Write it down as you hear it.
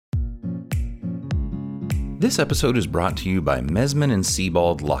This episode is brought to you by Mesman and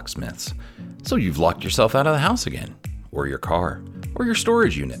Sebald Locksmiths. So you've locked yourself out of the house again, or your car, or your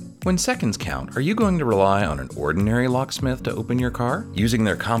storage unit. When seconds count, are you going to rely on an ordinary locksmith to open your car, using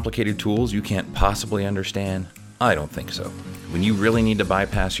their complicated tools you can't possibly understand? I don't think so. When you really need to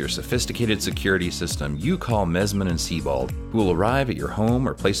bypass your sophisticated security system, you call Mesman and Sebald, who will arrive at your home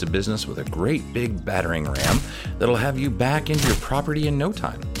or place of business with a great big battering ram that'll have you back into your property in no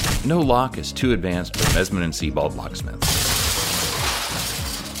time. No lock is too advanced for Mesman and Sebald Locksmiths.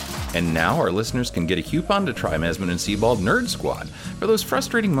 And now our listeners can get a coupon to try Mesman and Sebald Nerd Squad for those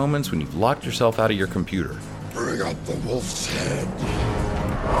frustrating moments when you've locked yourself out of your computer. Bring up the wolf's head.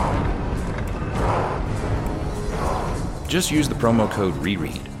 Just use the promo code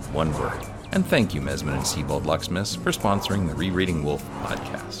REREAD, one word. And thank you, Mesman and Sebald Locksmiths, for sponsoring the Rereading Wolf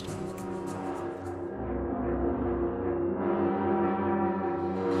podcast.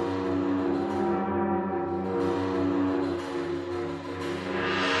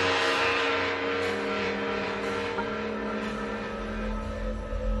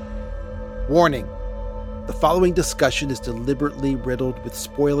 Warning. The following discussion is deliberately riddled with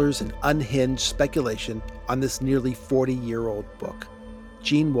spoilers and unhinged speculation on this nearly 40-year-old book,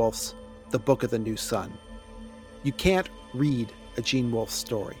 Gene Wolfe's The Book of the New Sun. You can't read a Gene Wolfe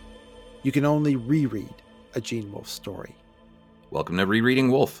story. You can only reread a Gene Wolfe story. Welcome to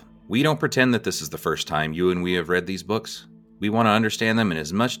Rereading Wolf. We don't pretend that this is the first time you and we have read these books. We want to understand them in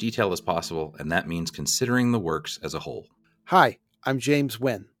as much detail as possible, and that means considering the works as a whole. Hi, I'm James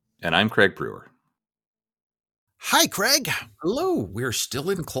Wynn. And I'm Craig Brewer. Hi, Craig. Hello. We're still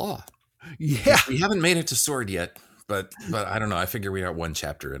in Claw. Yeah. We haven't made it to Sword yet, but I don't know. I figure we are one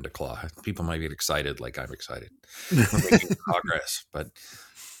chapter into Claw. People might get excited like I'm excited. We're making progress, but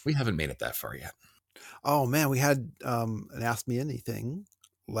we haven't made it that far yet. Oh, man. We had an Ask Me Anything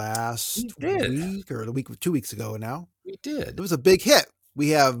last week or 2 weeks ago now. We did. It was a big hit. We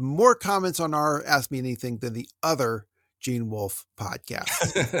have more comments on our Ask Me Anything than the other Gene Wolfe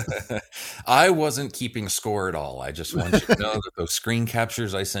podcast. I wasn't keeping score at all. I just want you to know that those screen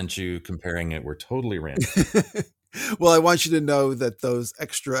captures I sent you comparing it were totally random. Well, I want you to know that those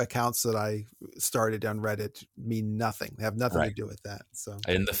extra accounts that I started on Reddit mean nothing. They have nothing to do with that. So,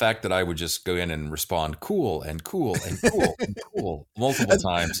 and the fact that I would just go in and respond cool and cool and cool and cool multiple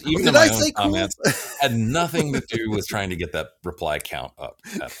times, even in my own comments, had nothing to do with trying to get that reply count up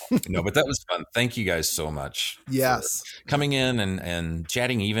at all. No, but that was fun. Thank you guys so much. Yes. For coming in and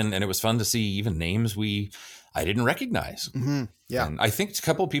chatting even. And it was fun to see even names I didn't recognize. Mm-hmm. Yeah. And I think a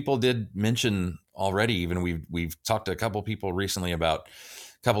couple of people did mention already, even we've talked to a couple of people recently about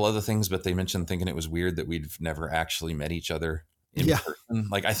a couple other things, but they mentioned thinking it was weird that we'd never actually met each other in person.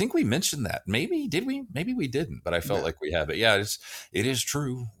 Like, I think we mentioned that. Maybe did we? Maybe we didn't, but I felt like we have. But yeah, it is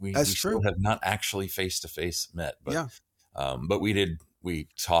true. We still have not actually face to face met, but but we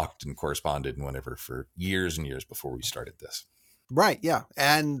talked and corresponded and whatever for years and years before we started this. Right. Yeah.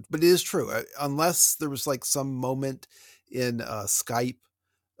 But it is true. Unless there was like some moment in Skype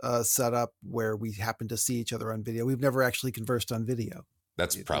setup where we happened to see each other on video, we've never actually conversed on video.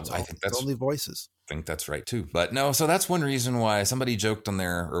 That's probably, I think that's only voices. I think that's right too. But no, so that's one reason why somebody joked on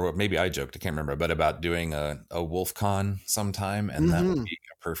there, or maybe I joked, I can't remember, but about doing a WolfCon sometime. And that would be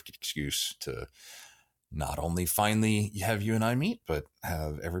a perfect excuse to not only finally have you and I meet, but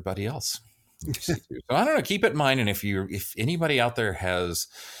have everybody else. So I don't know, keep it in mind. And if anybody out there has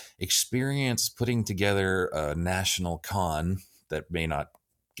experience putting together a national con that may not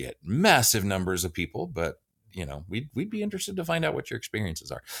get massive numbers of people, but we'd be interested to find out what your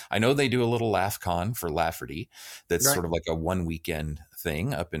experiences are. I know they do a little Laugh Con for Lafferty. That's sort of like a one weekend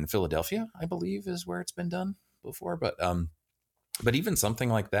thing up in Philadelphia, I believe is where it's been done before. But even something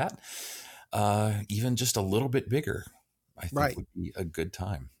like that, even just a little bit bigger, I think would be a good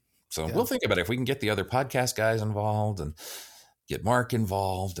time. So we'll think about it. If we can get the other podcast guys involved and get Mark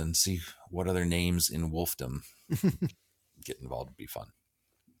involved and see what other names in Wolfdom get involved, would be fun.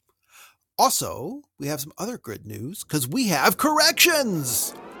 Also, we have some other good news because we have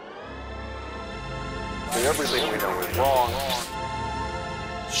corrections. Everything we know is wrong.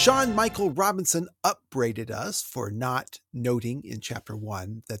 Sean Michael Robinson upbraided us for not noting in chapter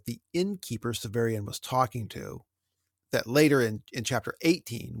 1 that the innkeeper Severian was talking to, that later in chapter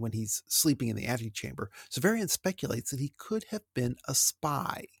 18, when he's sleeping in the antechamber, Severian speculates that he could have been a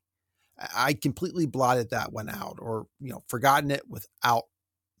spy. I completely blotted that one out, or forgotten it without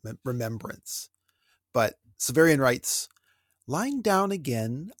remembrance. But Severian writes, lying down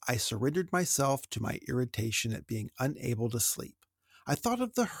again, I surrendered myself to my irritation at being unable to sleep. I thought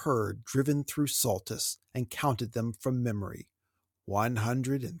of the herd driven through Saltus and counted them from memory.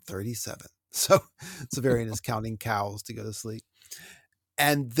 137. So Severian is counting cows to go to sleep.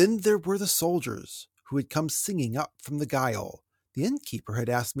 And then there were the soldiers who had come singing up from the guile. The innkeeper had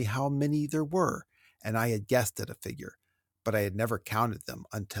asked me how many there were, and I had guessed at a figure, but I had never counted them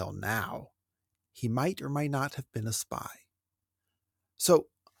until now. He might or might not have been a spy. So,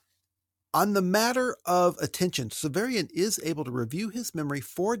 on the matter of attention, Severian is able to review his memory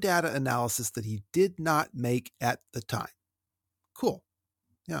for data analysis that he did not make at the time. Cool.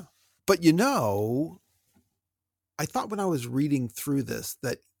 Yeah. But I thought when I was reading through this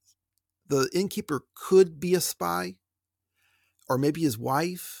that the innkeeper could be a spy, or maybe his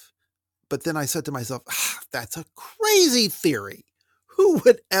wife. But then I said to myself, that's a crazy theory. Who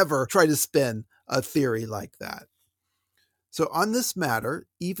would ever try to spin a theory like that? So on this matter,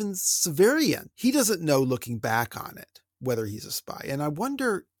 even Severian, he doesn't know looking back on it, whether he's a spy. And I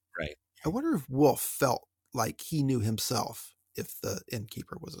wonder if Wolf felt like he knew himself if the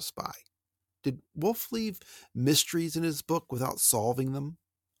innkeeper was a spy. Did Wolf leave mysteries in his book without solving them?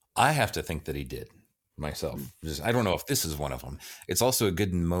 I have to think that he did myself. I don't know if this is one of them. It's also a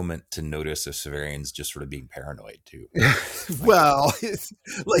good moment to notice if Severian's just sort of being paranoid too. Well,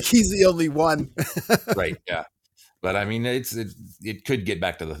 like he's the only one. Right. Yeah. But I mean, it could get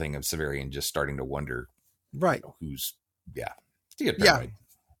back to the thing of Severian just starting to wonder, right? Who's, to get paranoid.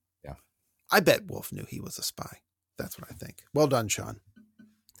 Yeah. I bet Wolf knew he was a spy. That's what I think. Well done, Sean.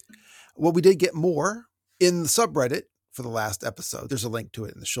 Well, we did get more in the subreddit for the last episode. There's a link to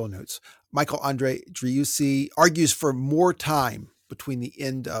it in the show notes. Michael Andre Driussi argues for more time between the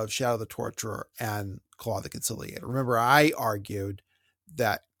end of Shadow the Torturer and Claw the Conciliator. Remember, I argued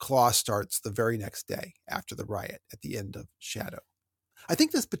that Claw starts the very next day after the riot at the end of Shadow. I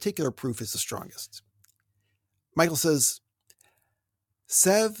think this particular proof is the strongest. Michael says,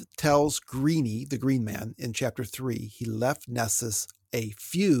 Sev tells Greenie, the Green Man, in chapter 3, he left Nessus a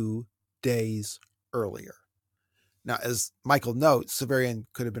few days earlier. Now, as Michael notes, Severian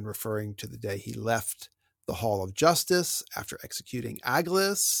could have been referring to the day he left the Hall of Justice after executing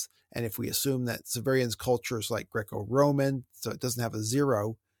Agilus. And if we assume that Severian's culture is like Greco-Roman, so it doesn't have a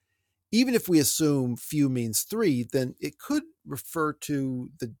 0, even if we assume few means 3, then it could refer to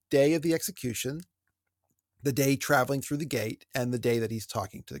the day of the execution, the day traveling through the gate, and the day that he's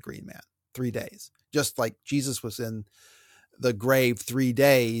talking to the Green Man. 3 days. Just like Jesus was in the grave 3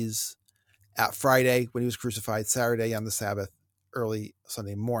 days, at Friday when he was crucified, Saturday on the Sabbath, early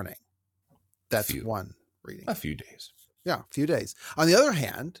Sunday morning. That's one reading. A few days. Yeah, a few days. On the other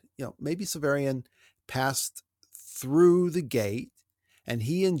hand, maybe Severian passed through the gate and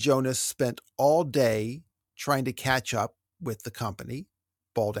he and Jonas spent all day trying to catch up with the company,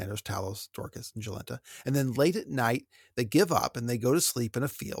 Baldanos, Talos, Dorcas, and Jolenta. And then late at night, they give up and they go to sleep in a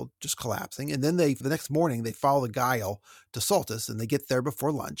field, just collapsing. And then the next morning, they follow the guile to Saltus and they get there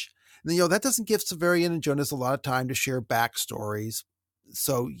before lunch. And then, that doesn't give Severian and Jonas a lot of time to share backstories.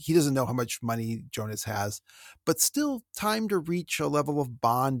 So he doesn't know how much money Jonas has, but still time to reach a level of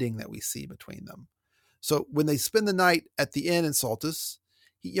bonding that we see between them. So when they spend the night at the inn in Saltus,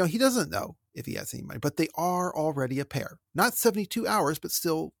 he doesn't know if he has any money, but they are already a pair. Not 72 hours, but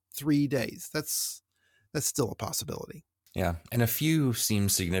still 3 days. That's still a possibility. Yeah. And a few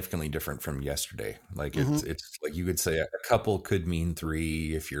seems significantly different from yesterday. Like it's like you could say a couple could mean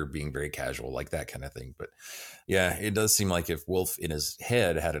 3 if you're being very casual, like that kind of thing. But yeah, it does seem like if Wolf in his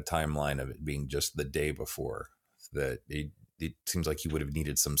head had a timeline of it being just the day before, that it seems like he would have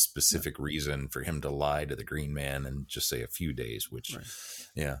needed some specific reason for him to lie to the Green Man and just say a few days, which,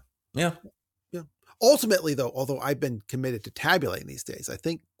 yeah. Ultimately, though, although I've been committed to tabulating these days, I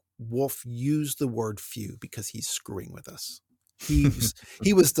think Wolf used the word few because he's screwing with us.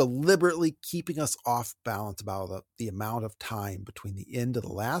 He was deliberately keeping us off balance about the amount of time between the end of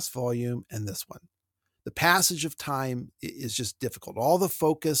the last volume and this one. The passage of time is just difficult. All the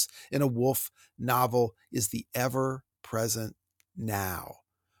focus in a Wolf novel is the ever-present now.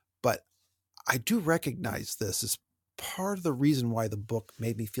 But I do recognize this as part of the reason why the book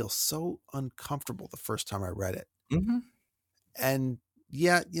made me feel so uncomfortable the first time I read it. Mm-hmm. And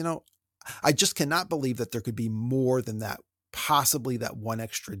yet, I just cannot believe that there could be more than that, possibly that one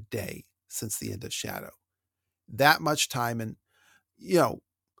extra day since the end of Shadow. That much time. And,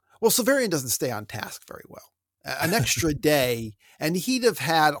 Severian doesn't stay on task very well. An extra day, and he'd have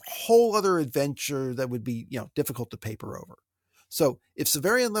had a whole other adventure that would be, difficult to paper over. So if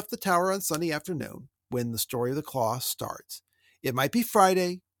Severian left the tower on Sunday afternoon, when the story of the Claw starts, it might be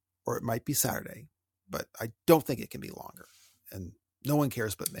Friday or it might be Saturday, but I don't think it can be longer. And no one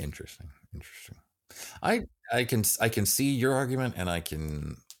cares but me. Interesting. I can see your argument, and I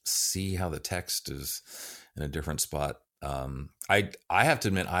can see how the text is in a different spot. I have to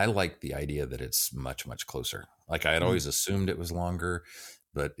admit, I like the idea that it's much, much closer. Like I had always assumed it was longer,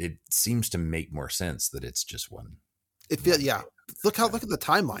 but it seems to make more sense that it's just one. It feels, yeah. Look at the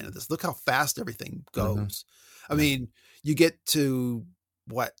timeline of this. Look how fast everything goes. I mean, you get to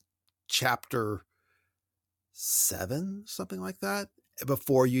what, chapter 7, something like that,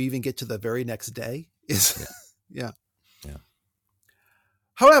 before you even get to the very next day. Yeah.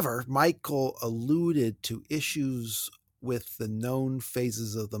 However, Michael alluded to issues with the known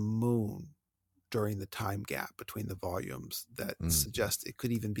phases of the moon during the time gap between the volumes that suggest it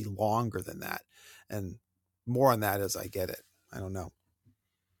could even be longer than that. And more on that as I get it. I don't know.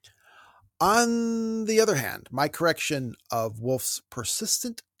 On the other hand, my correction of Wolfe's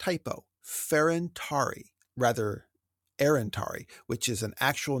persistent typo, Ferentari, rather Erentari, which is an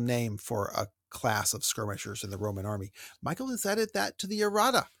actual name for a class of skirmishers in the Roman army. Michael has added that to the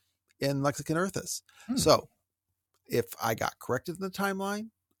errata in Lexicon Earthus. So if I got corrected in the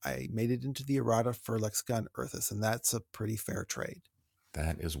timeline, I made it into the errata for Lexicon Earthus, and that's a pretty fair trade.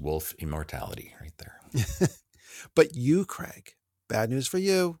 That is Wolf immortality right there. But you, Craig, bad news for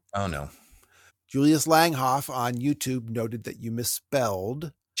you. Oh, no. Julius Langhoff on YouTube noted that you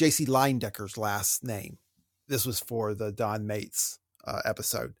misspelled J.C. Leindecker's last name. This was for the Don Mates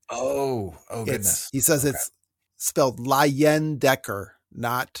episode. Oh, goodness. He says it's spelled Leyendecker,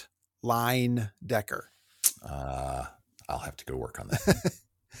 not Leyendecker. I'll have to go work on that.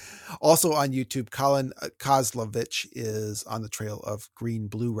 Also on YouTube, Colin Kozlovich is on the trail of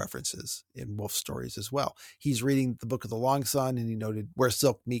green-blue references in Wolf stories as well. He's reading the Book of the Long Sun, and he noted where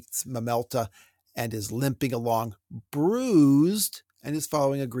Silk meets Mamelta and is limping along bruised and is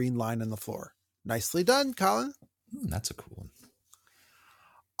following a green line on the floor. Nicely done, Colin. That's a cool one.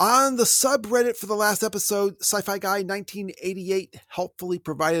 On the subreddit for the last episode, Sci-Fi Guy 1988 helpfully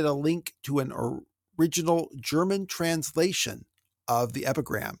provided a link to an original German translation of the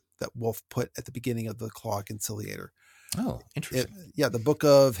epigram that Wolfe put at the beginning of the Claw Conciliator. Oh, interesting. The Book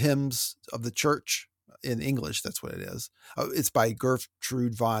of Hymns of the Church in English, that's what it is. It's by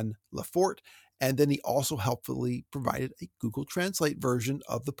Gertrude von Lefort. And then he also helpfully provided a Google Translate version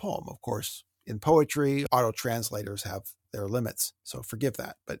of the poem. Of course, in poetry, auto-translators have their limits, so forgive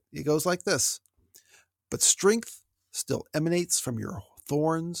that. But it goes like this. But strength still emanates from your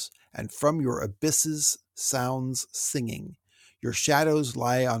thorns, and from your abysses sounds singing. Your shadows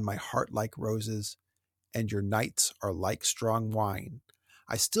lie on my heart like roses, and your nights are like strong wine.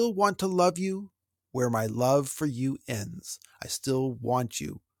 I still want to love you where my love for you ends. I still want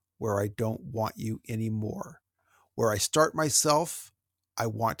you where I don't want you anymore. Where I start myself, I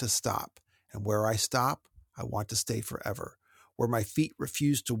want to stop. And where I stop, I want to stay forever. Where my feet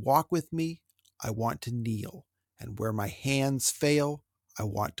refuse to walk with me, I want to kneel. And where my hands fail, I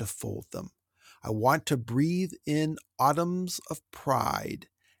want to fold them. I want to breathe in autumns of pride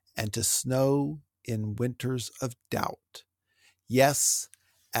and to snow in winters of doubt. Yes,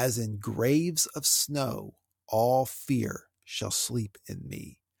 as in graves of snow, all fear shall sleep in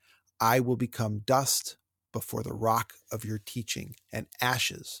me. I will become dust before the rock of your teaching and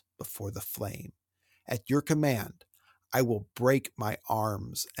ashes before the flame. At your command, I will break my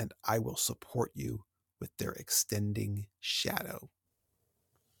arms and I will support you with their extending shadow.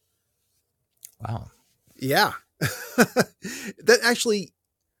 Wow. Yeah. That actually,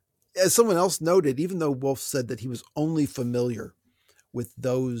 as someone else noted, even though Wolfe said that he was only familiar with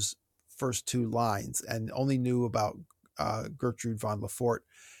those first two lines and only knew about Gertrude von Lefort,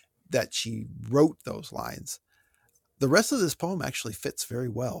 that she wrote those lines, the rest of this poem actually fits very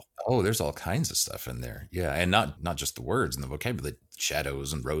well. Oh, there's all kinds of stuff in there. Yeah. And not just the words and the vocabulary,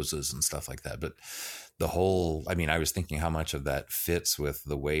 shadows and roses and stuff like that, but the whole, I mean, I was thinking how much of that fits with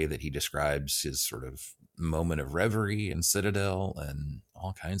the way that he describes his sort of moment of reverie in Citadel and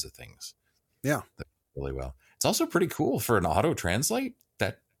all kinds of things. Yeah. Really well. It's also pretty cool for an auto translate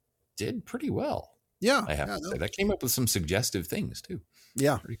that did pretty well. Yeah. I have to say that came up with some suggestive things too.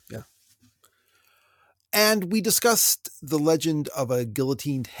 Yeah. Yeah. And we discussed the legend of a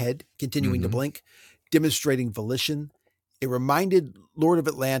guillotined head continuing to blink, demonstrating volition. It reminded Lord of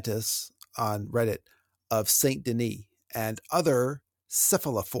Atlantis on Reddit of Saint Denis and other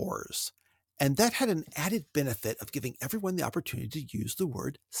cephalophores. And that had an added benefit of giving everyone the opportunity to use the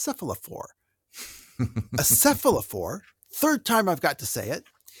word cephalophore. A cephalophore, third time I've got to say it,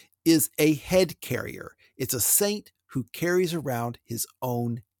 is a head carrier. It's a saint who carries around his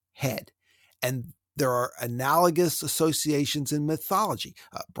own head. And there are analogous associations in mythology.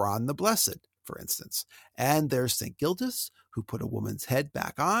 Bran the Blessed, for instance. And there's St. Gildas, who put a woman's head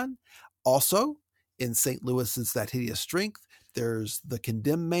back on. Also, in St. Louis's That Hideous Strength, There's the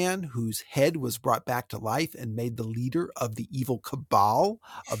condemned man whose head was brought back to life and made the leader of the evil cabal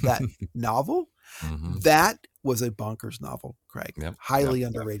of that novel. Mm-hmm. That was a bonkers novel, Craig. Yep. Highly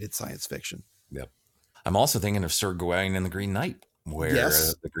underrated science fiction. Yep. I'm also thinking of Sir Gawain and the Green Knight, where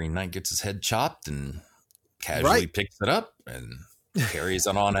the Green Knight gets his head chopped and casually picks it up and carries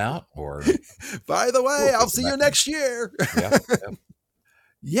it on out. Or, by the way, I'll see you next year. Yep.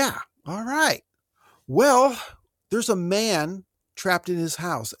 Yeah. All right. Well, there's a man trapped in his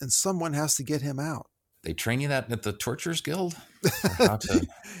house and someone has to get him out. They train you that at the Torturers Guild? How to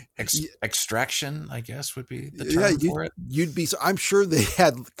extraction, I guess, would be the term for it. You'd be. I'm sure they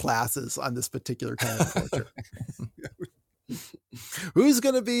had classes on this particular kind of torture. Who's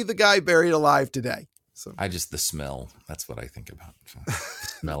going to be the guy buried alive today? So the smell. That's what I think about. The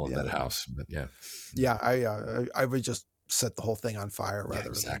smell of that house. But yeah. Yeah, I would just set the whole thing on fire rather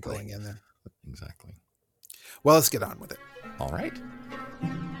than going in there. Exactly. Well, let's get on with it. All right.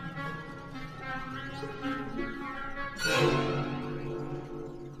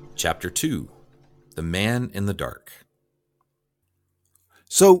 Chapter 2, The Man in the Dark.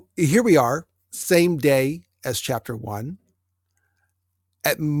 So here we are, same day as chapter 1.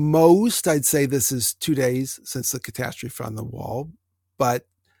 At most, I'd say this is 2 days since the catastrophe on the wall, but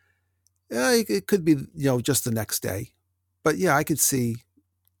it could be, just the next day. But yeah, I could see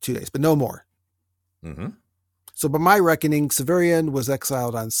 2 days, but no more. Mm-hmm. So by my reckoning, Severian was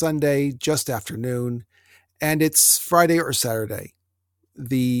exiled on Sunday, just after noon, and it's Friday or Saturday,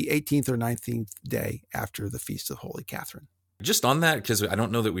 the 18th or 19th day after the Feast of Holy Catherine. Just on that, because I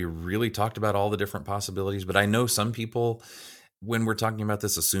don't know that we really talked about all the different possibilities, but I know some people, when we're talking about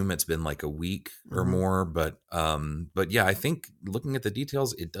this, assume it's been like a week or more. But yeah, I think looking at the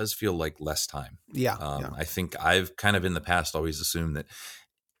details, it does feel like less time. Yeah. I think I've kind of in the past always assumed that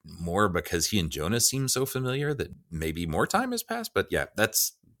more because he and Jonah seem so familiar that maybe more time has passed. But yeah,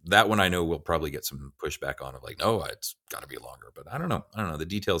 that one I know we'll probably get some pushback on of like, no, it's got to be longer. But I don't know. The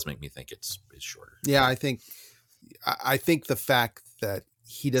details make me think it's shorter. Yeah, I think the fact that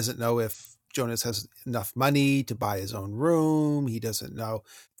he doesn't know if Jonas has enough money to buy his own room, he doesn't know.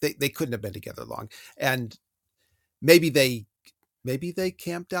 They couldn't have been together long. And maybe they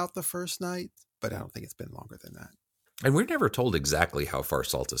camped out the first night, but I don't think it's been longer than that. And we're never told exactly how far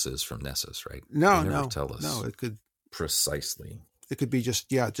Saltus is from Nessus, right? No, they never tell us. No, it could precisely. It could be just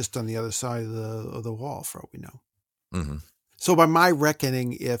on the other side of the wall, for all we know. Mm-hmm. So by my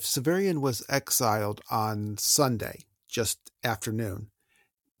reckoning, if Severian was exiled on Sunday, just afternoon,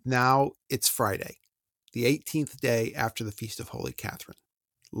 now it's Friday, the 18th day after the Feast of Holy Catherine.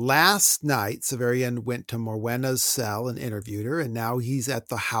 Last night, Severian went to Morwenna's cell and interviewed her, and now he's at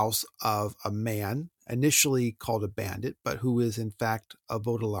the house of a man, initially called a bandit, but who is in fact a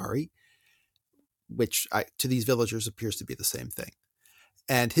Baudelaire, which to these villagers appears to be the same thing.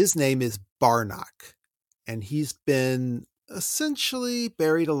 And his name is Barnock, and he's been essentially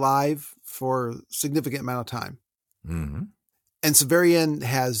buried alive for a significant amount of time. Mm-hmm. And Severian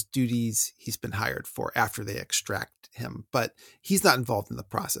has duties he's been hired for after they extract him, but he's not involved in the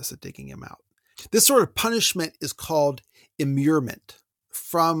process of digging him out. This sort of punishment is called immurement.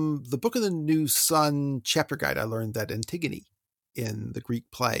 From the Book of the New Sun chapter guide, I learned that Antigone, in the Greek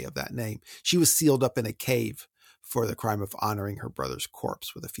play of that name, she was sealed up in a cave for the crime of honoring her brother's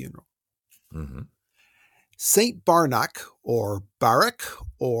corpse with a funeral. Mm-hmm. Saint Barnock, or Barak,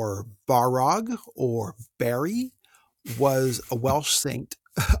 or Barog, or Barry, was a Welsh saint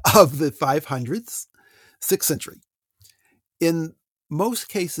of the 500s, 6th century. In most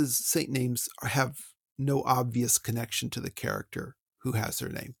cases, saint names have no obvious connection to the character who has their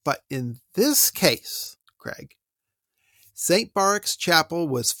name. But in this case, Craig, St. Barak's chapel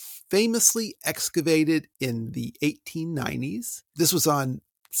was famously excavated in the 1890s. This was on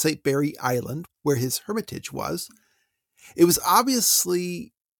St. Barry Island, where his hermitage was. It was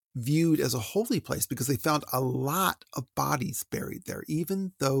obviously viewed as a holy place because they found a lot of bodies buried there,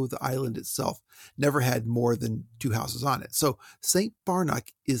 even though the island itself never had more than 2 houses on it. So St.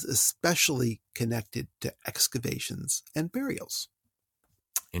 Barnock is especially connected to excavations and burials.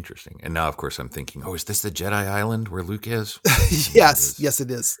 Interesting. And now, of course, I'm thinking, is this the Jedi Island where Luke is? Yes,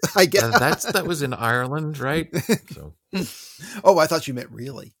 it is. I guess that was in Ireland, right? So. Oh, I thought you meant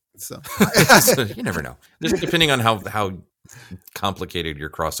really. So you never know. Just depending on how complicated your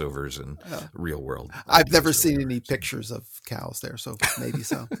crossovers and real world. I've never seen any pictures of cows there, so maybe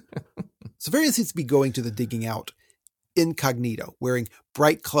so. Severian seems to be going to the digging out incognito, wearing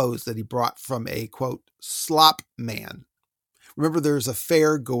bright clothes that he brought from a, quote, slop man. Remember, there's a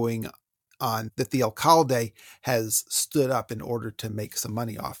fair going on that the alcalde has stood up in order to make some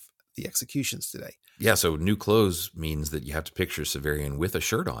money off the executions today. Yeah, so new clothes means that you have to picture Severian with a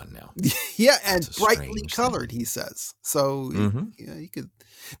shirt on now. Yeah, and That's a brightly strange colored, thing. he says. So Mhm. you could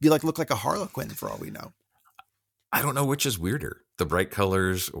look like a Harlequin for all we know. I don't know which is weirder, the bright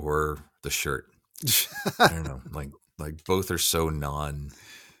colors or the shirt. I don't know. Like both are so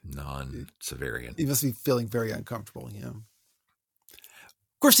non-Severian. He must be feeling very uncomfortable. Yeah.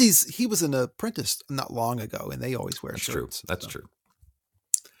 Of course, he was an apprentice not long ago, and they always wear That's shirts. true. That's true.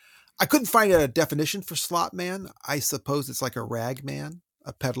 I couldn't find a definition for slop man. I suppose it's like a rag man,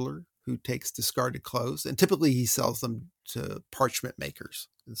 a peddler who takes discarded clothes, and typically he sells them to parchment makers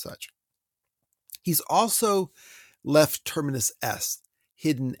and such. He's also left Terminus S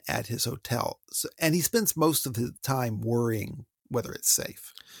hidden at his hotel, and he spends most of his time worrying whether it's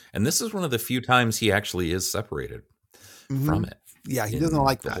safe. And this is one of the few times he actually is separated from it. Yeah, he doesn't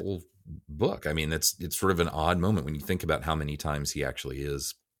like the that. whole book. I mean, it's sort of an odd moment when you think about how many times he actually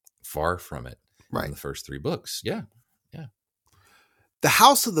is far from it Right. in the first three books. Yeah. The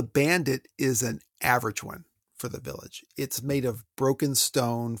house of the bandit is an average one for the village. It's made of broken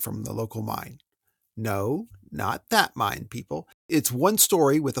stone from the local mine. No, not that mine, people. It's one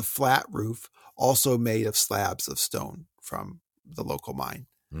story with a flat roof, also made of slabs of stone from the local mine.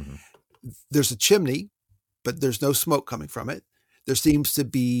 Mm-hmm. There's a chimney, but there's no smoke coming from it. There seems to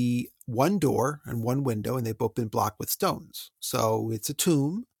be one door and one window, and they've both been blocked with stones. So it's a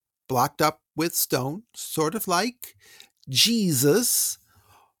tomb blocked up with stone, sort of like Jesus,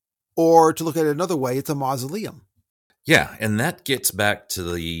 or to look at it another way, it's a mausoleum. Yeah, and that gets back to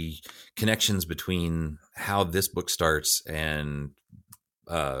the connections between how this book starts and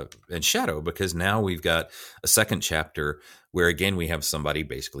Shadow, because now we've got a second chapter where again we have somebody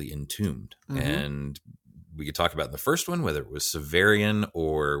basically entombed, and we could talk about in the first one whether it was Severian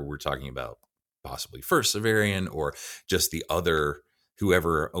or we're talking about possibly first Severian or just the other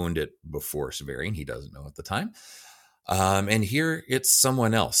whoever owned it before Severian. He doesn't know at the time. And here it's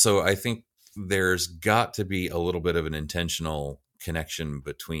someone else. So I think there's got to be a little bit of an intentional connection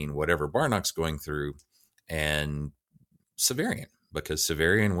between whatever Barnock's going through and Severian, because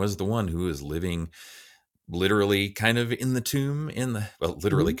Severian was the one who is living literally kind of in the tomb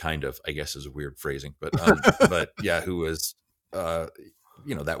literally kind of, I guess is a weird phrasing, but yeah, who was,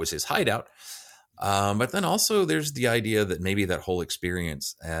 that was his hideout. But then also there's the idea that maybe that whole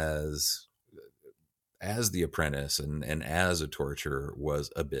experience as the apprentice and as a torturer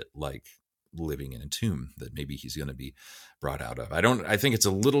was a bit like living in a tomb that maybe he's going to be brought out of. I think it's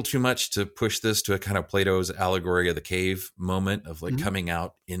a little too much to push this to a kind of Plato's allegory of the cave moment of like coming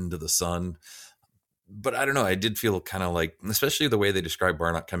out into the sun. But I don't know. I did feel kind of like, especially the way they describe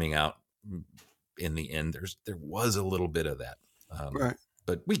Barnock coming out in the end, there was a little bit of that. Right.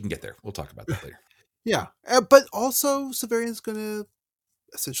 But we can get there. We'll talk about that later. Yeah. But also Severian's going to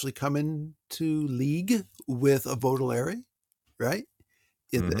essentially come into league with a Baudelaire, right?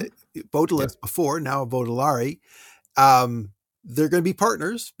 Baudelaire before, now a Baudelaire. They're going to be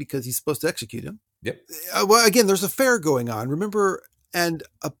partners because he's supposed to execute him. Yep. Well, again, there's a fair going on. Remember, and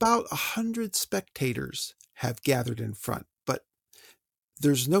about 100 spectators have gathered in front, but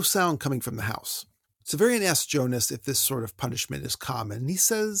there's no sound coming from the house. Severian asks Jonas if this sort of punishment is common, and he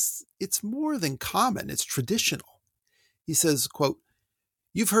says it's more than common, it's traditional. He says, quote,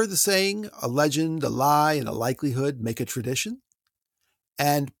 "You've heard the saying, a legend, a lie, and a likelihood make a tradition.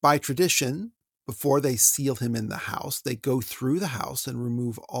 And by tradition, before they seal him in the house, they go through the house and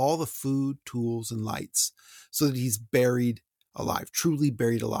remove all the food, tools, and lights so that he's buried alive, truly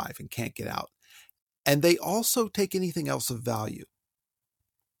buried alive and can't get out. And they also take anything else of value.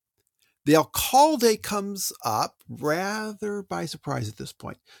 The alcalde comes up rather by surprise at this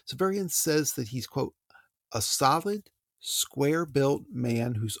point. Severian says that he's, quote, a solid, square-built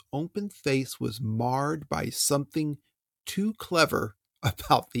man whose open face was marred by something too clever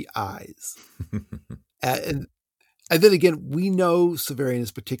about the eyes. and then again, we know Severian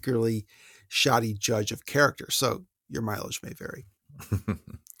is particularly shoddy judge of character, so your mileage may vary.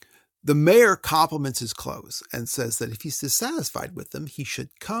 The mayor compliments his clothes and says that if he's dissatisfied with them, he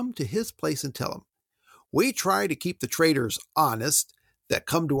should come to his place and tell him, "We try to keep the traders honest that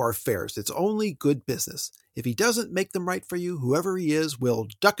come to our fairs. It's only good business. If he doesn't make them right for you, whoever he is, we'll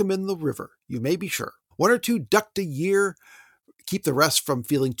duck him in the river. You may be sure. 1 or 2 ducked a year, keep the rest from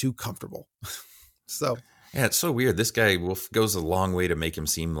feeling too comfortable." So, yeah, it's so weird. This guy goes a long way to make him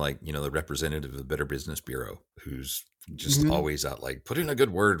seem like, the representative of the Better Business Bureau, who's just always out like, put in a good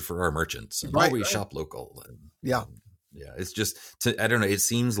word for our merchants and always shop local. And, yeah, it's just, I don't know. It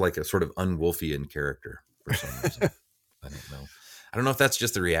seems like a sort of un-Wolfian character for some reason. I don't know if that's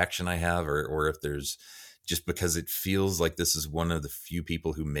just the reaction I have or if there's just because it feels like this is one of the few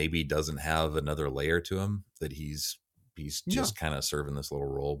people who maybe doesn't have another layer to him, that he's just kind of serving this little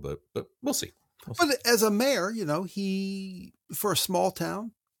role, but we'll see. But as a mayor, he, for a small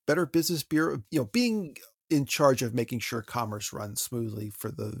town, Better Business Bureau, being in charge of making sure commerce runs smoothly for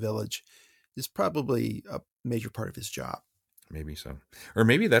the village is probably a major part of his job. Maybe so. Or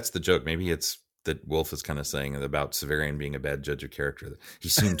maybe that's the joke. Maybe it's that Wolf is kind of saying about Severian being a bad judge of character. He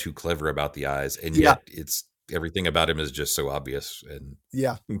seemed too clever about the eyes, and yet it's everything about him is just so obvious. And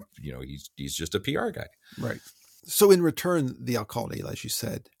he's just a PR guy. Right. So in return, the alcalde, as you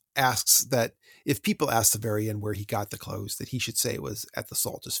said, asks that if people ask Severian where he got the clothes, that he should say it was at the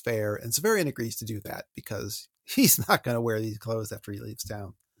Saltus Fair. And Severian agrees to do that because he's not going to wear these clothes after he leaves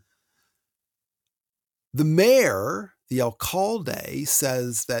town. The mayor, the alcalde,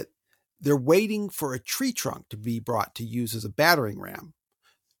 says that they're waiting for a tree trunk to be brought to use as a battering ram.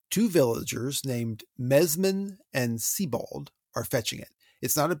 2 villagers named Mesman and Sebald are fetching it.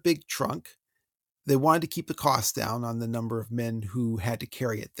 It's not a big trunk. They wanted to keep the cost down on the number of men who had to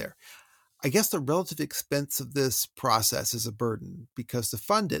carry it there. I guess the relative expense of this process is a burden because to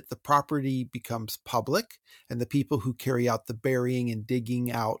fund it, the property becomes public and the people who carry out the burying and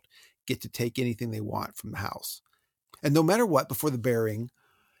digging out get to take anything they want from the house. And no matter what, before the burying,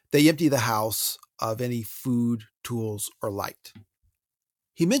 they empty the house of any food, tools, or light.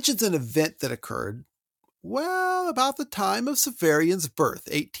 He mentions an event that occurred, about the time of Severian's birth,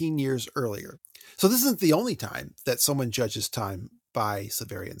 18 years earlier. So this isn't the only time that someone judges time by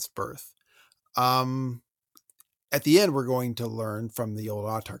Severian's birth. At the end, we're going to learn from the old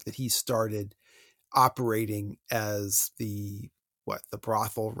autarch that he started operating as the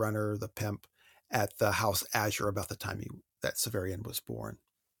brothel runner, the pimp at the House Azure about the time that Severian was born.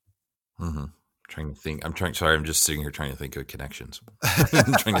 Mm-hmm. Trying to think. I'm just sitting here trying to think of connections.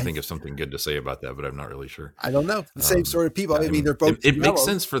 I'm trying to think of something good to say about that, but I'm not really sure. I don't know. The same sort of people. I mean, they're both. It makes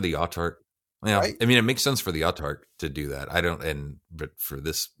sense for the autarch. Yeah, right? I mean, it makes sense for the autarch to do that. But for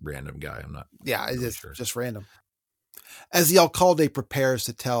this random guy, I'm not. Yeah, really it's sure. just random. As the alcalde prepares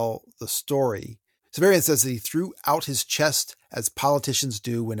to tell the story, Severian says that he threw out his chest as politicians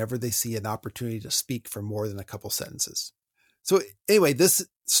do whenever they see an opportunity to speak for more than a couple sentences. So anyway, this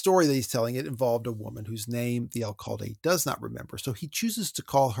story that he's telling, it involved a woman whose name the alcalde does not remember. So he chooses to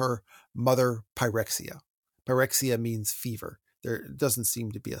call her Mother Pyrexia. Pyrexia means fever. There doesn't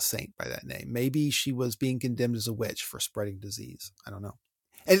seem to be a saint by that name. Maybe she was being condemned as a witch for spreading disease. I don't know.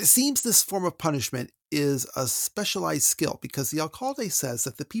 And it seems this form of punishment is a specialized skill because the alcalde says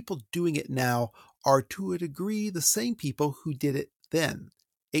that the people doing it now are to a degree the same people who did it then.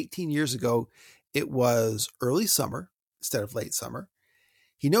 18 years ago, it was early summer instead of late summer.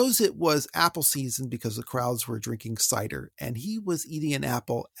 He knows it was apple season because the crowds were drinking cider, and he was eating an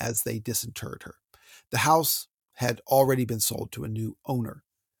apple as they disinterred her. The house had already been sold to a new owner.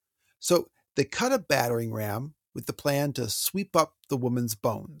 So they cut a battering ram with the plan to sweep up the woman's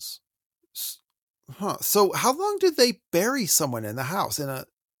bones. So how long did they bury someone in the house? In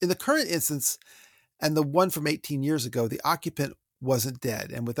the current instance, and the one from 18 years ago, the occupant wasn't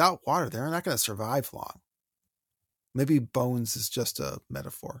dead, and without water, they're not going to survive long. Maybe bones is just a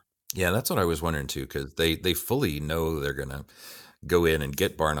metaphor. Yeah, that's what I was wondering too, because they fully know they're going to go in and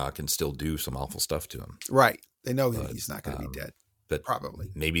get Barnock and still do some awful stuff to him. Right. They know that he's not going to be dead. But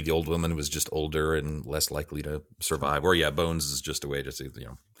probably. Maybe the old woman was just older and less likely to survive. Or bones is just a way to say,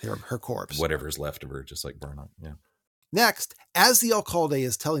 her corpse. Whatever's left of her, just like Barnock. Yeah. Next, as the alcalde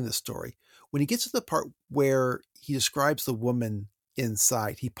is telling the story, when he gets to the part where he describes the woman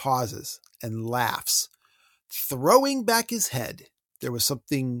inside, he pauses and laughs. Throwing back his head, there was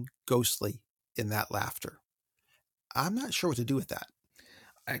something ghostly in that laughter. I'm not sure what to do with that.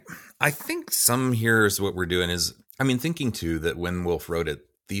 I think some here is what we're doing is, thinking too that when Wolf wrote it,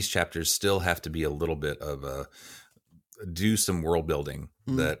 these chapters still have to be a little bit of do some world building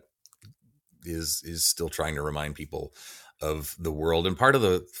that is still trying to remind people of the world. And part of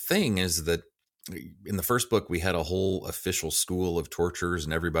the thing is that in the first book, we had a whole official school of torturers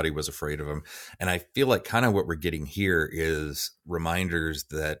and everybody was afraid of them. And I feel like kind of what we're getting here is reminders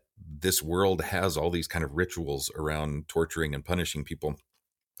that this world has all these kind of rituals around torturing and punishing people.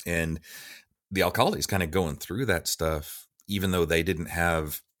 And the alcalde is kind of going through that stuff, even though they didn't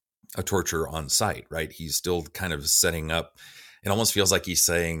have a torturer on site, right? He's still kind of setting up. It almost feels like he's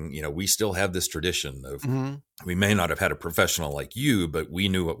saying, we still have this tradition of, we may not have had a professional like you, but we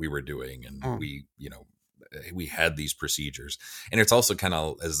knew what we were doing. And we had these procedures. And it's also kind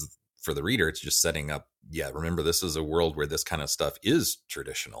of, as for the reader, it's just setting up, remember, this is a world where this kind of stuff is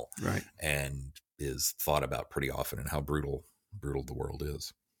traditional, right? And is thought about pretty often and how brutal the world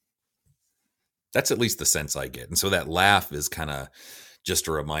is. That's at least the sense I get. And so that laugh is kind of just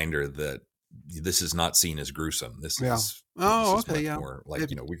a reminder that this is not seen as gruesome. This is more like,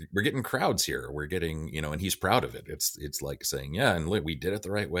 we're getting crowds here. We're getting, and he's proud of it. It's like saying, yeah, and look, we did it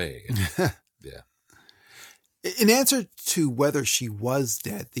the right way. And, yeah. In answer to whether she was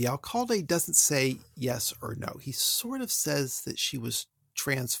dead, the alcalde doesn't say yes or no. He sort of says that she was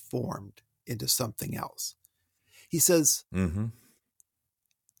transformed into something else. He says,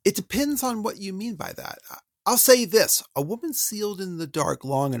 It depends on what you mean by that. I'll say this. A woman sealed in the dark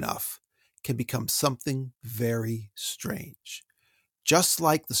long enough can become something very strange. Just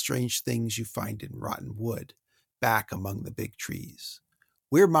like the strange things you find in rotten wood back among the big trees.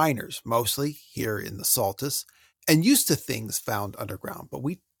 We're miners, mostly, here in the Saltus, and used to things found underground, but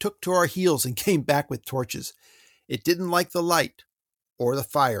we took to our heels and came back with torches. It didn't like the light or the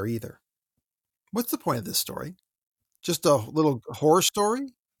fire either. What's the point of this story? Just a little horror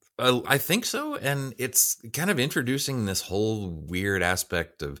story? I think so. And it's kind of introducing this whole weird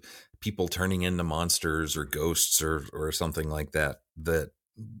aspect of people turning into monsters or ghosts or something like that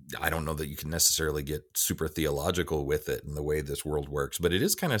I don't know that you can necessarily get super theological with it in the way this world works, but it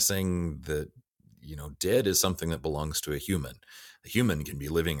is kind of saying that, dead is something that belongs to a human. A human can be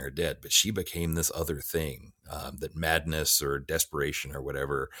living or dead, but she became this other thing, that madness or desperation or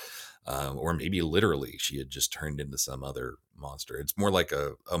whatever, or maybe literally she had just turned into some other monster. It's more like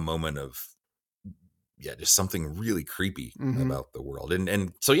a moment of, just something really creepy about the world.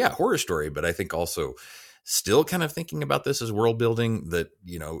 And so, horror story, but I think also still kind of thinking about this as world building, that,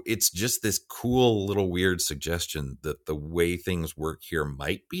 it's just this cool little weird suggestion that the way things work here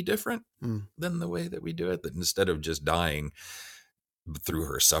might be different than the way that we do it. That instead of just dying through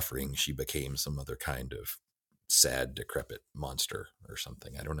her suffering, she became some other kind of sad, decrepit monster or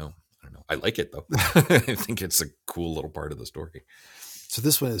something. I don't know. I like it though. I think it's a cool little part of the story. So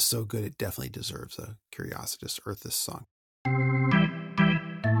this one is so good, it definitely deserves a Curiositas Earthis song.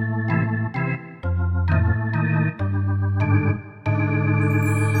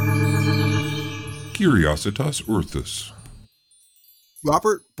 Curiositas Earthis.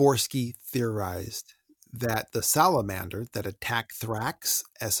 Robert Borski theorized that the salamander that attacked Thrax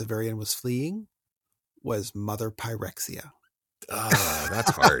as Severian was fleeing was Mother Pyrexia.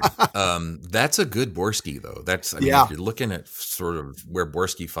 That's hard. That's a good Borski, though. If you're looking at sort of where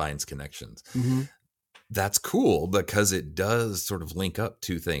Borski finds connections, that's cool because it does sort of link up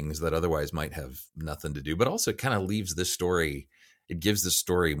to things that otherwise might have nothing to do, but also it kind of leaves this story. It gives the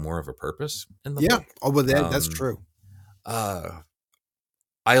story more of a purpose in the book. Oh, well, that's true. I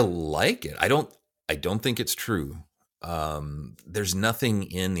like it. I don't think it's true. There's nothing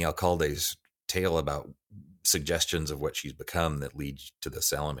in the Alcalde's tale about suggestions of what she's become that leads to the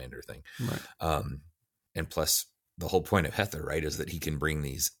salamander thing. Right. And plus the whole point of Hether, right, is that he can bring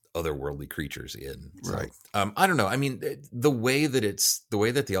these otherworldly creatures in. So, right. I don't know. I mean, the way that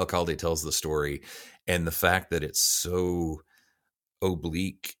the Alcalde tells the story and the fact that it's so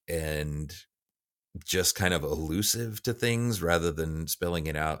oblique and just kind of elusive to things rather than spelling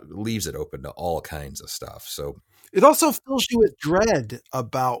it out leaves it open to all kinds of stuff. So it also fills you with dread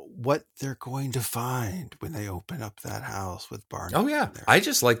about what they're going to find when they open up that house with Barney. Oh yeah. I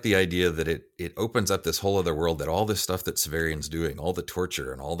just like the idea that it opens up this whole other world, that all this stuff that Severian's doing, all the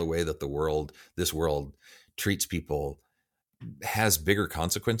torture and all the way that this world treats people has bigger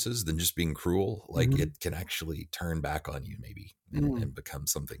consequences than just being cruel. Like it can actually turn back on you maybe and become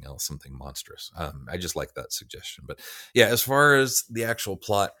something else, something monstrous. I just like that suggestion. But yeah, as far as the actual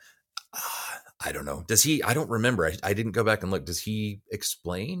plot, I don't know. I don't remember. I didn't go back and look. Does he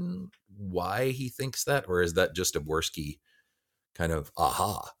explain why he thinks that? Or is that just a Borski kind of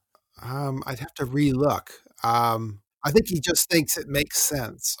aha? I'd have to relook. I think he just thinks it makes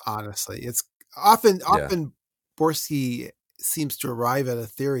sense, honestly. It's often Borski seems to arrive at a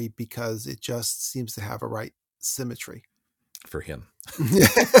theory because it just seems to have a right symmetry. For him.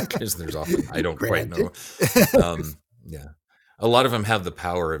 Because there's often, I don't quite know. Yeah. A lot of them have the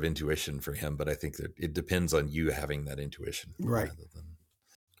power of intuition for him, but I think that it depends on you having that intuition. Right.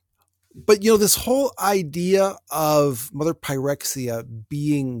 But, this whole idea of Mother Pyrexia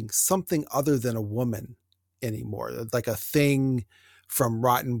being something other than a woman anymore, like a thing from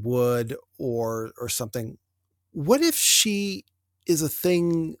rotten wood or something. What if she is a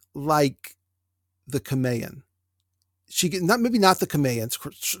thing like the Kumean? Maybe not the Kumean,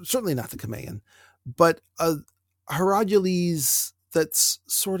 certainly not the Kumean, but a Herodules that's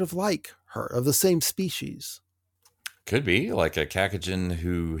sort of like her, of the same species. Could be like a Kakajin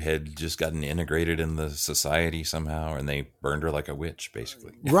who had just gotten integrated in the society somehow, and they burned her like a witch,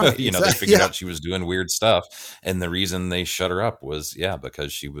 basically. Right. They figured out she was doing weird stuff, and the reason they shut her up was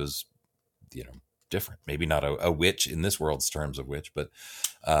because she was different. Maybe not a witch in this world's terms of witch, but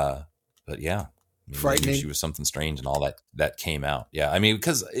yeah. Frightening. She was something strange, and all that came out. Yeah, I mean,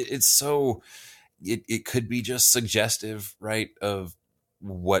 because it's so, it could be just suggestive, right, of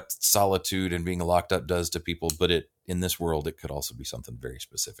what solitude and being locked up does to people, but in this world, it could also be something very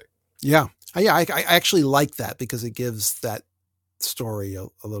specific. Yeah. I actually like that because it gives that story a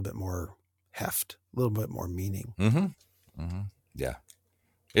little bit more heft, a little bit more meaning. Mm-hmm. Mm-hmm. Yeah.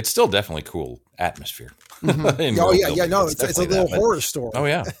 It's still definitely cool atmosphere. Mm-hmm. Oh yeah. No, it's a little horror story. Oh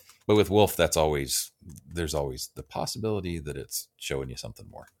yeah. But with Wolf, there's always the possibility that it's showing you something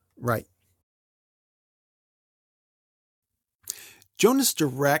more. Right. Jonas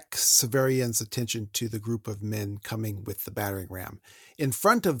directs Severian's attention to the group of men coming with the battering ram. In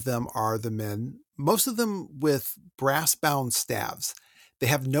front of them are the men, most of them with brass-bound staves. They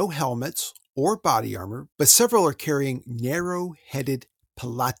have no helmets or body armor, but several are carrying narrow-headed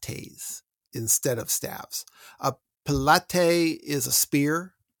pilates instead of staves. A pilate is a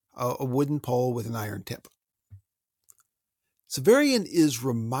spear, a wooden pole with an iron tip. Severian is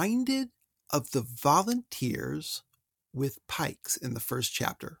reminded of the volunteers with pikes in the first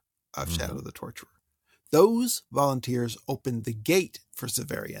chapter of Shadow of the Torturer. Those volunteers opened the gate for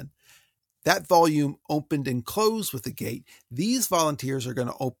Severian. That volume opened and closed with the gate. These volunteers are going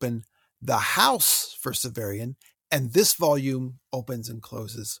to open the house for Severian, and this volume opens and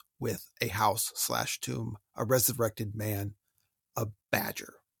closes with a house/tomb, a resurrected man, a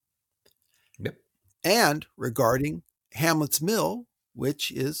badger. Yep. And regarding Hamlet's Mill,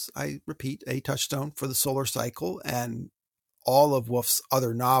 which is, I repeat, a touchstone for the solar cycle and all of Wolf's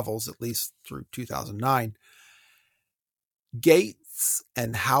other novels, at least through 2009, gates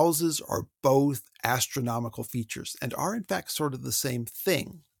and houses are both astronomical features and are in fact sort of the same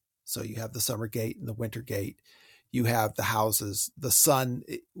thing. So you have the summer gate and the winter gate. You have the houses, the sun.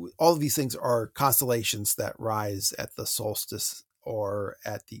 All of these things are constellations that rise at the solstice or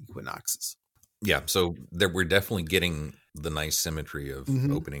at the equinoxes. Yeah, so we're definitely getting the nice symmetry of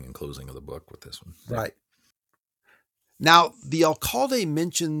opening and closing of the book with this one. Right. Now, the alcalde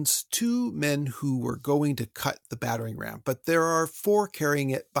mentions 2 men who were going to cut the battering ram, but there are 4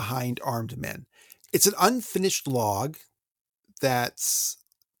 carrying it behind armed men. It's an unfinished log that's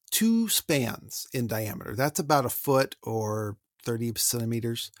 2 spans in diameter. That's about a foot or 30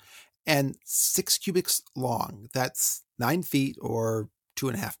 centimeters, and 6 cubits long. That's 9 feet or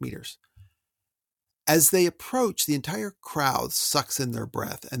 2.5 meters. As they approach, the entire crowd sucks in their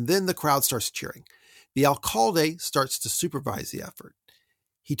breath, and then the crowd starts cheering. The alcalde starts to supervise the effort.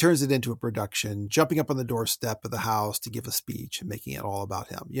 He turns it into a production, jumping up on the doorstep of the house to give a speech and making it all about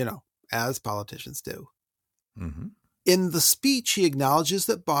him, as politicians do. Mm-hmm. In the speech, he acknowledges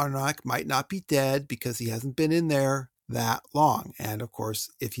that Barnack might not be dead because he hasn't been in there that long. And of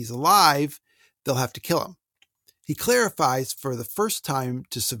course, if he's alive, they'll have to kill him. He clarifies for the first time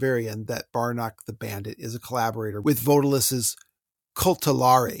to Severian that Barnack the Bandit is a collaborator with Vodalus's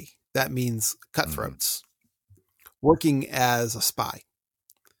Cultellari. That means cutthroats, working as a spy.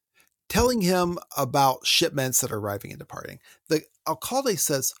 Telling him about shipments that are arriving and departing. The alcalde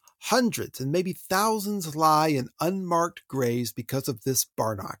says hundreds and maybe thousands lie in unmarked graves because of this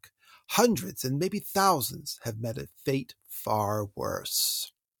Barnack. Hundreds and maybe thousands have met a fate far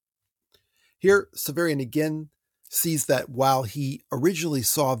worse. Here, Severian again sees that while he originally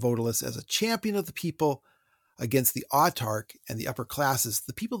saw Vodalus as a champion of the people against the autarch and the upper classes,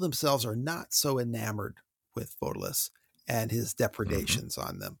 the people themselves are not so enamored with Vodalus and his depredations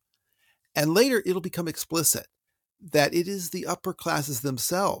on them. And later it'll become explicit that it is the upper classes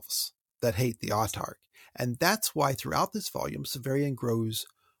themselves that hate the autarch. And that's why throughout this volume, Severian grows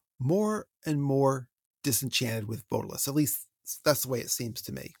more and more disenchanted with Vodalus. At least that's the way it seems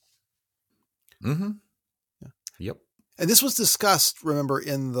to me. Mm-hmm. Yep. And this was discussed, remember,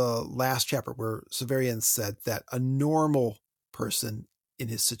 in the last chapter where Severian said that a normal person in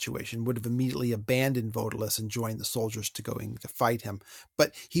his situation would have immediately abandoned Vodalus and joined the soldiers going to fight him.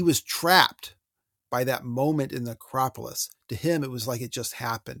 But he was trapped by that moment in the Acropolis. To him, it was like it just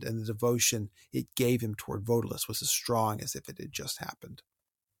happened, and the devotion it gave him toward Vodalus was as strong as if it had just happened.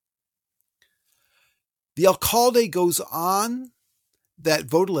 The alcalde goes on that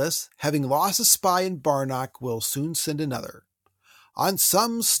Vodalus, having lost a spy in Barnack, will soon send another. On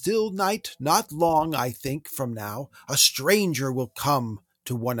some still night, not long, I think, from now, a stranger will come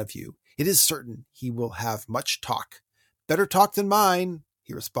to one of you. It is certain he will have much talk. Better talk than mine,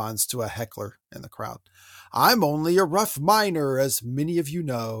 he responds to a heckler in the crowd. I'm only a rough miner, as many of you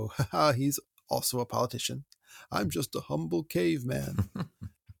know. He's also a politician. I'm just a humble caveman.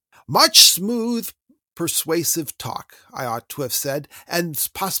 Much smooth persuasive talk, I ought to have said, and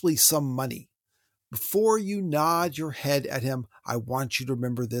possibly some money. Before you nod your head at him, I want you to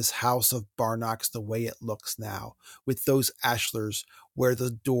remember this house of Barnock's the way it looks now, with those ashlars where the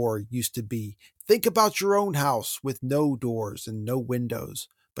door used to be. Think about your own house with no doors and no windows,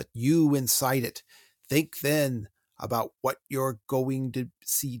 but you inside it. Think then about what you're going to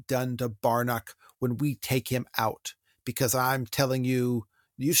see done to Barnock when we take him out, because I'm telling you,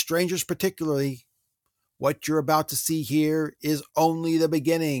 you strangers particularly, what you're about to see here is only the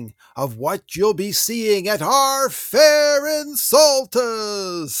beginning of what you'll be seeing at our fair in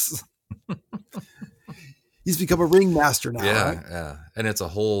Saltus. He's become a ringmaster now. Yeah, right? yeah. And it's a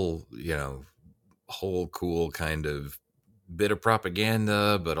whole cool kind of bit of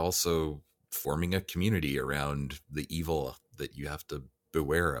propaganda, but also forming a community around the evil that you have to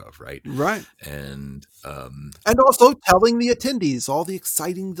beware of, right? Right. And also telling the attendees all the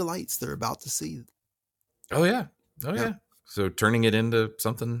exciting delights they're about to see. Oh yeah. So turning it into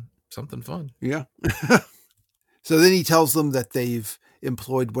something fun. Yeah. So then he tells them that they've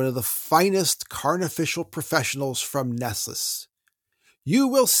employed one of the finest carnificial professionals from Nessus. You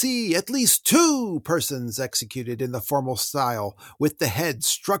will see at least 2 persons executed in the formal style, with the head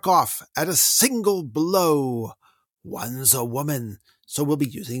struck off at a single blow. One's a woman, so we'll be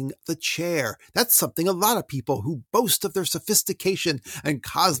using the chair. That's something a lot of people who boast of their sophistication and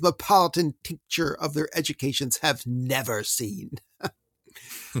cosmopolitan tincture of their educations have never seen.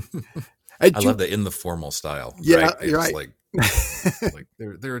 I love that in the formal style. Yeah, right? you're It's right. like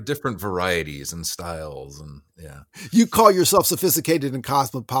there are different varieties and styles, and yeah. You call yourself sophisticated and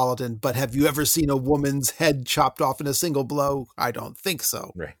cosmopolitan, but have you ever seen a woman's head chopped off in a single blow? I don't think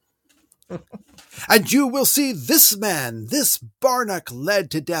so. Right. And you will see this man, this Barnock,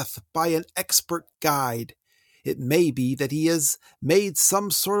 led to death by an expert guide. It may be that he has made some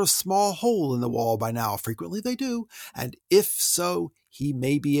sort of small hole in the wall by now. Frequently they do. And if so, he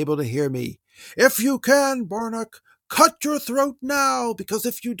may be able to hear me. If you can, Barnock, cut your throat now, because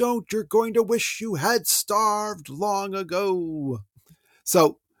if you don't, you're going to wish you had starved long ago.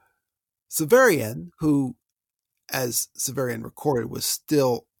 So Severian, who, as Severian recorded, was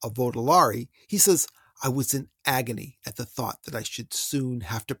still a Vodalari, he says, I was in agony at the thought that I should soon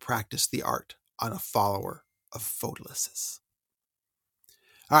have to practice the art on a follower of Vodalus's.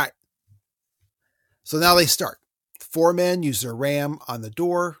 All right. So now they start. 4 men use their ram on the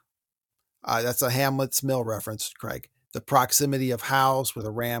door. That's a Hamlet's Mill reference, Craig. The proximity of house with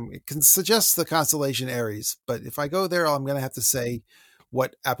a ram, it can suggest the constellation Aries. But if I go there, I'm going to have to say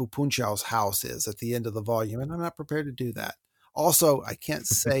what Apu Punchau's house is at the end of the volume, and I'm not prepared to do that. Also, I can't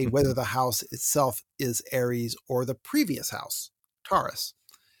say whether the house itself is Aries or the previous house, Taurus.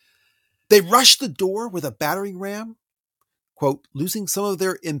 They rush the door with a battering ram, quote, losing some of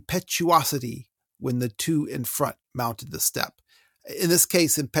their impetuosity when the 2 in front mounted the step. In this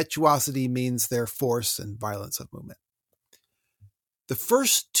case, impetuosity means their force and violence of movement. The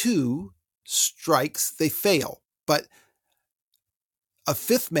first 2 strikes, they fail, but a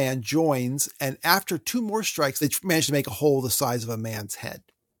 5th man joins, and after 2 more strikes, they manage to make a hole the size of a man's head.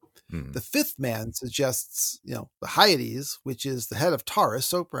 The 5th man suggests, the Hyades, which is the head of Taurus,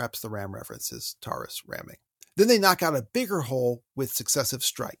 so perhaps the ram reference is Taurus ramming. Then they knock out a bigger hole with successive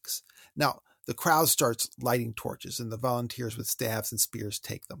strikes. Now, the crowd starts lighting torches, and the volunteers with staves and spears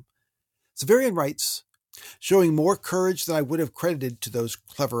take them. Severian writes, showing more courage than I would have credited to those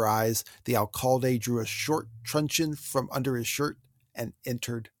clever eyes, the alcalde drew a short truncheon from under his shirt and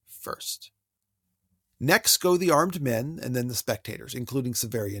entered first. Next go the armed men, and then the spectators, including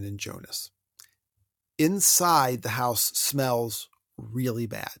Severian and Jonas. Inside, the house smells really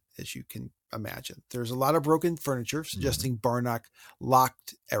bad, as you can imagine. There's a lot of broken furniture, suggesting Barnock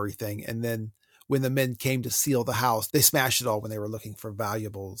locked everything, and then when the men came to seal the house, they smashed it all when they were looking for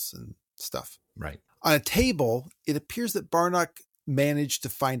valuables and stuff. Right. On a table, it appears that Barnock managed to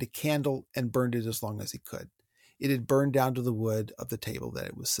find a candle and burned it as long as he could. It had burned down to the wood of the table that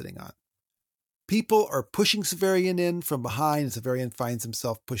it was sitting on. People are pushing Severian in from behind, and Severian finds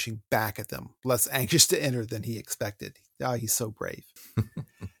himself pushing back at them, less anxious to enter than he expected. Oh, he's so brave.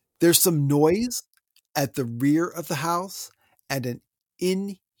 There's some noise at the rear of the house and an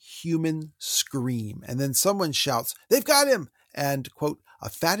inhuman scream. And then someone shouts, they've got him! And, quote, a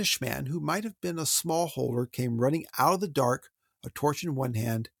fattish man who might have been a smallholder came running out of the dark, a torch in one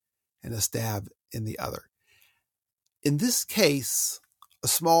hand and a staff in the other. In this case, a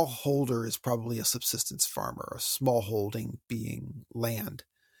smallholder is probably a subsistence farmer, a small holding being land,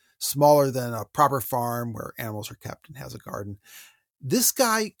 smaller than a proper farm where animals are kept and has a garden. This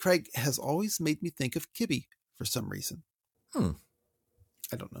guy, Craig, has always made me think of Kibby for some reason.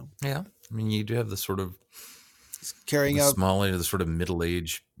 I don't know. Yeah. I mean, you do have the sort of Carrying the a smaller, the sort of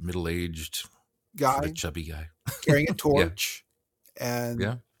middle-aged, guy, sort of chubby guy. carrying a torch. And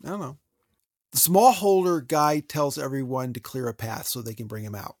Yeah. I don't know. The smallholder guy tells everyone to clear a path so they can bring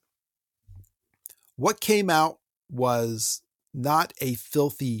him out. What came out was not a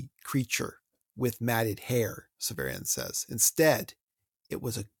filthy creature with matted hair, Severian says. Instead, it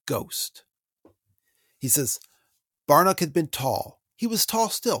was a ghost. He says, Barnock had been tall. He was tall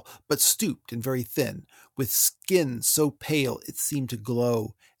still, but stooped and very thin, with skin so pale it seemed to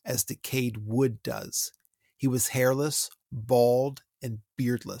glow as decayed wood does. He was hairless, bald, and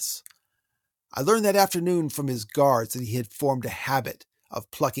beardless. I learned that afternoon from his guards that he had formed a habit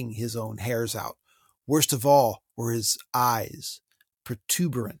of plucking his own hairs out. Worst of all were his eyes,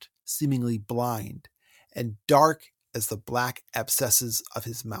 protuberant, seemingly blind, and dark as the black abscesses of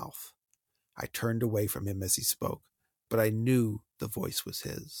his mouth. I turned away from him as he spoke, but I knew the voice was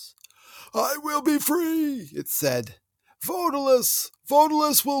his. I will be free, it said. Vodalus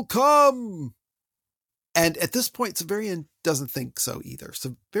will come. And at this point, Severian doesn't think so either.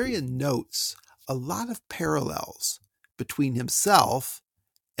 Severian notes a lot of parallels between himself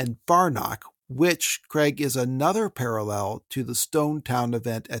and Barnock, which, Craig, is another parallel to the Stone Town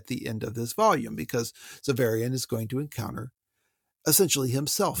event at the end of this volume, because Severian is going to encounter essentially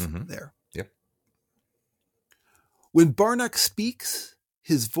himself there. Yep. When Barnock speaks,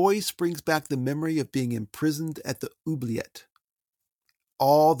 his voice brings back the memory of being imprisoned at the Oubliette.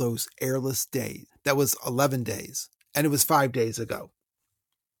 All those airless days. That was 11 days, and it was 5 days ago.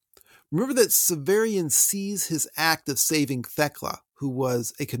 Remember that Severian sees his act of saving Thekla, who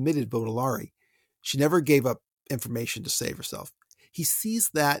was a committed Baudelaire. She never gave up information to save herself. He sees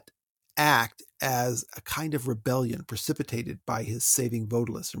that act as a kind of rebellion precipitated by his saving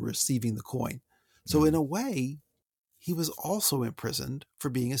Vodalus and receiving the coin. So in a way, he was also imprisoned for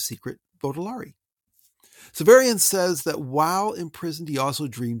being a secret Baudelaire. Severian says that while imprisoned, he also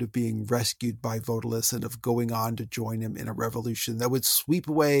dreamed of being rescued by Vodalus and of going on to join him in a revolution that would sweep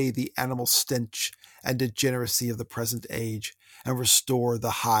away the animal stench and degeneracy of the present age and restore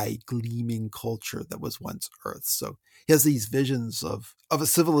the high, gleaming culture that was once Earth. So he has these visions of a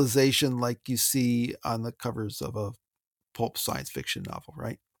civilization like you see on the covers of a pulp science fiction novel,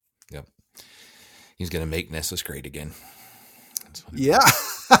 right? Yep. He's going to make Nessus great again. Yeah.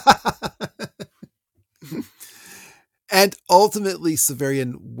 And ultimately,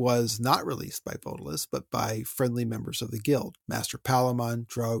 Severian was not released by Vodalus, but by friendly members of the guild, Master Palamon,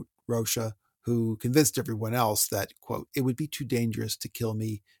 Drought, Rosha, who convinced everyone else that, quote, it would be too dangerous to kill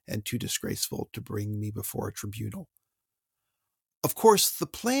me and too disgraceful to bring me before a tribunal. Of course, the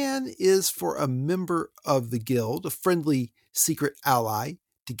plan is for a member of the guild, a friendly secret ally,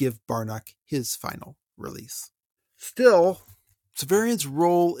 to give Barnock his final release. Still, Severian's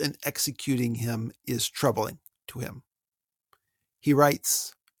role in executing him is troubling to him. He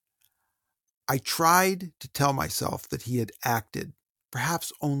writes, I tried to tell myself that he had acted,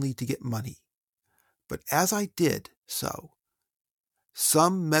 perhaps only to get money. But as I did so,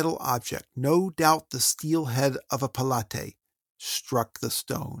 some metal object, no doubt the steel head of a palate, struck the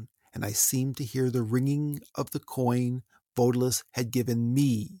stone, and I seemed to hear the ringing of the coin Vodalus had given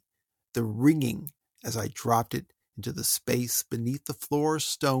me, the ringing as I dropped it into the space beneath the floor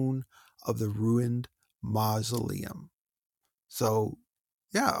stone of the ruined mausoleum. So,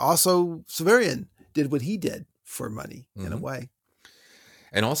 yeah, also Severian did what he did for money in a way.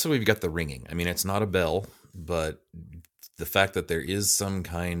 And also we've got the ringing. I mean, it's not a bell, but the fact that there is some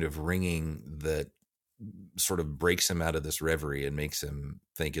kind of ringing that sort of breaks him out of this reverie and makes him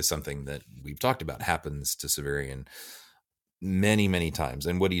think is something that we've talked about happens to Severian many, many times.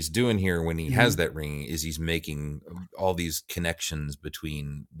 And what he's doing here when he has that ringing is he's making all these connections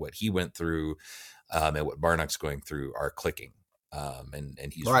between what he went through and what Barnock's going through are clicking.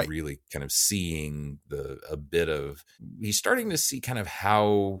 And he's really kind of seeing he's starting to see kind of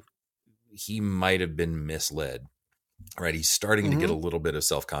how he might have been misled, right? He's starting to get a little bit of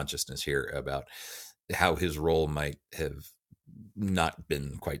self-consciousness here about how his role might have not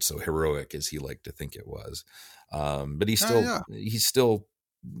been quite so heroic as he liked to think it was. But he's still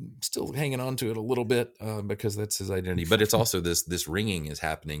hanging on to it a little bit because that's his identity. But it's also this ringing is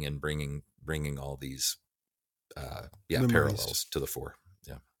happening and bringing all these parallels to the fore.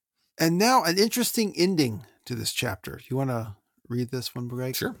 Yeah. And now an interesting ending to this chapter. You want to read this one,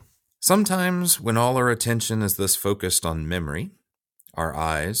 Greg? Sure. Sometimes when all our attention is thus focused on memory, our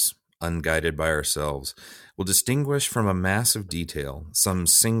eyes, unguided by ourselves, will distinguish from a mass of detail some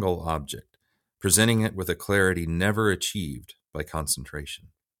single object, presenting it with a clarity never achieved by concentration.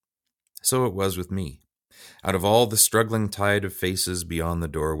 So it was with me. Out of all the struggling tide of faces beyond the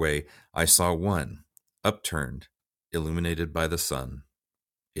doorway, I saw one, upturned, illuminated by the sun.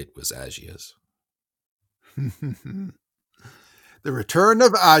 It was Agia's. The return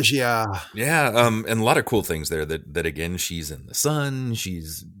of Agia. Yeah, and a lot of cool things there. That again, she's in the sun.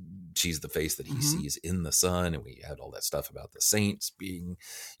 She's the face that he sees in the sun, and we had all that stuff about the saints being,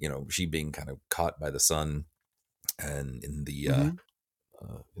 she being kind of caught by the sun, and in the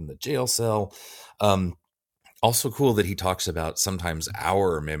jail cell. Also cool that he talks about sometimes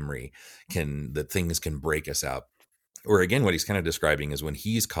our memory that things can break us out. Or again, what he's kind of describing is when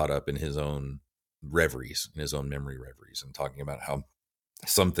he's caught up in his own reveries, in his own memory reveries, and talking about how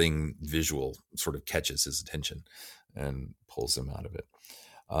something visual sort of catches his attention and pulls him out of it.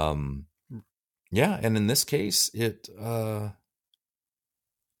 Yeah. And in this case, it's,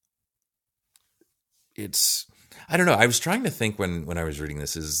 I don't know. I was trying to think when I was reading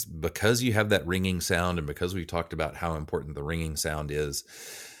this, is because you have that ringing sound, and because we talked about how important the ringing sound is,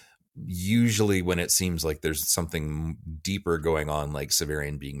 usually when it seems like there's something deeper going on, like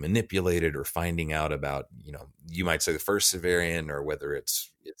Severian being manipulated or finding out about, you might say the first Severian, or whether it's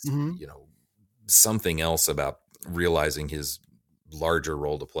something else about realizing his larger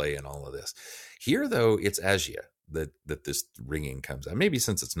role to play in all of this. Here, though, it's Agia that this ringing comes out. Maybe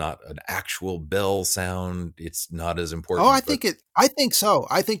since it's not an actual bell sound, it's not as important. I think so.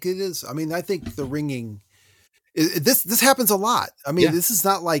 I think it is. I mean, I think the ringing, this happens a lot. I mean, This is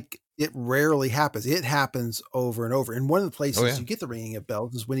not like it rarely happens. It happens over and over. And one of the places you get the ringing of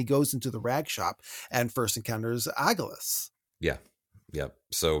bells is when he goes into the rag shop and first encounters Agilus. Yeah. Yep.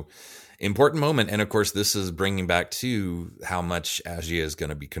 So important moment. And of course, this is bringing back to how much Agia is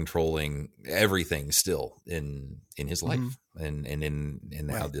going to be controlling everything still in his life and in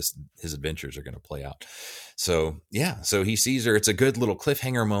how his adventures are going to play out. So, yeah. So he sees her. It's a good little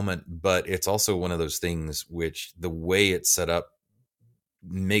cliffhanger moment, but it's also one of those things which the way it's set up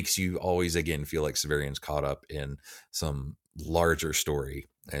makes you always, again, feel like Severian's caught up in some larger story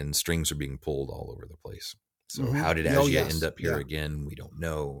and strings are being pulled all over the place. So how did Agia end up here again? We don't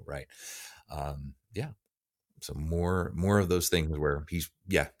know. Right. So more of those things where he's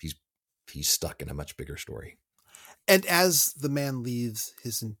stuck in a much bigger story. And as the man leaves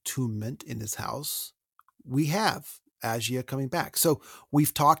his entombment in his house, we have Agia coming back. So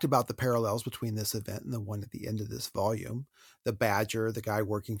we've talked about the parallels between this event and the one at the end of this volume, the Badger, the guy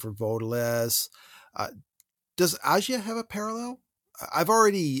working for Vodalis. Does Agia have a parallel? I've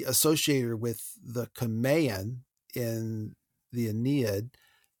already associated with the Cumaean in the Aeneid,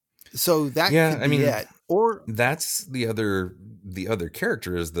 so that could be it. Or that's the other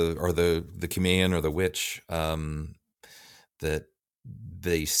character is the Cumaean or the witch that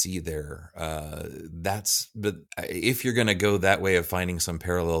they see there. But if you're going to go that way of finding some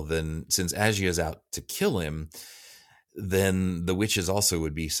parallel, then since Agia is out to kill him, then the witches also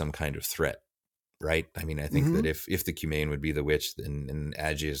would be some kind of threat. Right. I mean, I think that if the Cumaean would be the witch, then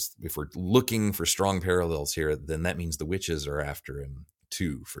Agia is, if we're looking for strong parallels here, then that means the witches are after him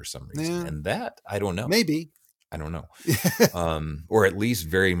too for some reason. Yeah. And that, I don't know. Maybe. I don't know. Or at least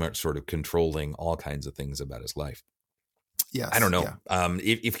very much sort of controlling all kinds of things about his life. Yes. I don't know. Yeah.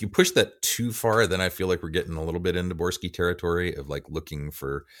 If you push that too far, then I feel like we're getting a little bit into Borsky territory of like looking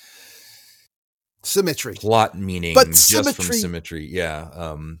for symmetry, plot meaning, but just symmetry, from symmetry.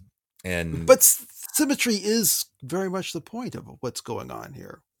 Yeah. But symmetry is very much the point of what's going on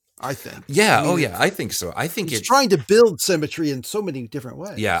here, I think. Yeah. I think so. I think it's trying to build symmetry in so many different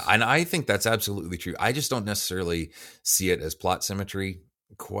ways. Yeah. And I think that's absolutely true. I just don't necessarily see it as plot symmetry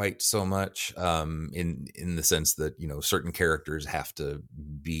quite so much, in the sense that, certain characters have to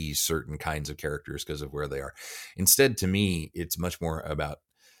be certain kinds of characters because of where they are. Instead, to me, it's much more about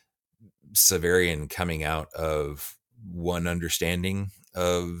Severian coming out of one understanding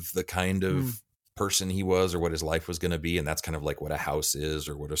of the kind of person he was or what his life was going to be. And that's kind of like what a house is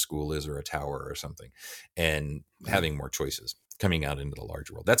or what a school is or a tower or something, and having more choices coming out into the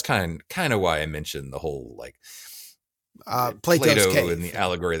larger world. That's kind of why I mentioned the whole like Plato cave. And the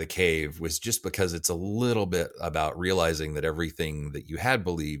allegory of the cave was just because it's a little bit about realizing that everything that you had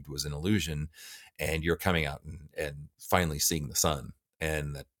believed was an illusion, and you're coming out and finally seeing the sun,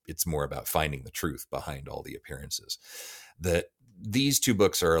 and that it's more about finding the truth behind all the appearances. That these two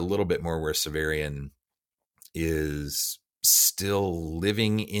books are a little bit more where Severian is still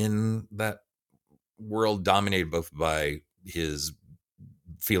living in that world dominated both by his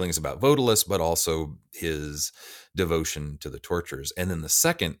feelings about Vodalis, but also his devotion to the tortures. And then the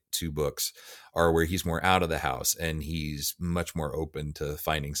second two books are where he's more out of the house and he's much more open to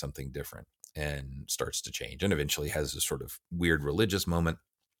finding something different and starts to change and eventually has this sort of weird religious moment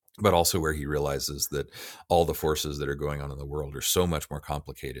but also where he realizes that all the forces that are going on in the world are so much more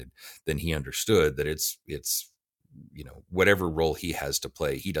complicated than he understood, that it's, whatever role he has to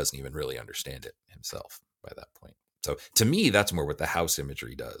play, he doesn't even really understand it himself by that point. So to me, that's more what the house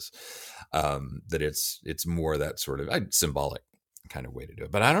imagery does. That it's more that sort of symbolic kind of way to do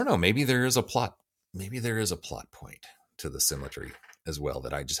it. But I don't know, maybe there is a plot point to the symmetry as well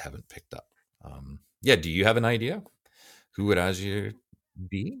that I just haven't picked up. Do you have an idea? Who would Agia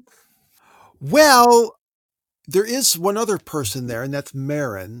be? Well, there is one other person there, and that's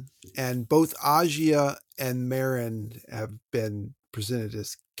Merrin. And both Agia and Merrin have been presented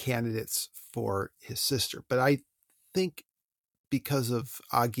as candidates for his sister. But I think because of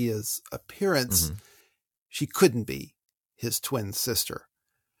Agia's appearance, she couldn't be his twin sister.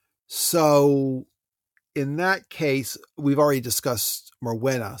 So in that case, we've already discussed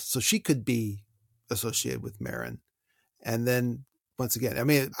Morwenna, so she could be associated with Merrin. And then once again, I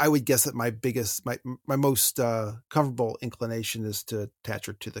mean, I would guess that my most comfortable inclination is to attach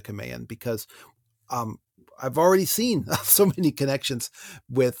her to the Cumaean, because I've already seen so many connections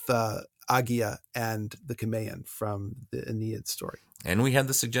with Agia and the Cumaean from the Aeneid story. And we had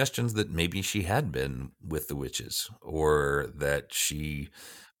the suggestions that maybe she had been with the witches, or that she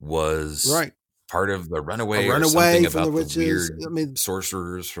was part of the runaway, or something about the witches, weird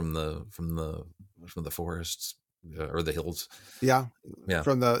sorcerers from the forests or the hills. Yeah. In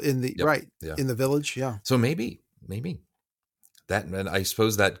the village. Yeah. So maybe that, and I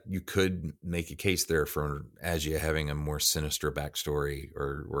suppose that you could make a case there for Agia having a more sinister backstory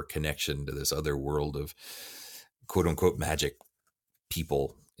or connection to this other world of quote unquote magic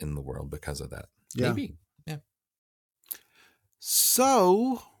people in the world because of that. Yeah. Maybe. Yeah.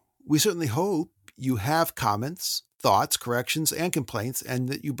 So we certainly hope you have comments, thoughts, corrections, and complaints, and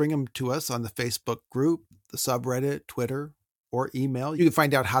that you bring them to us on the Facebook group, the subreddit, Twitter, or email. You can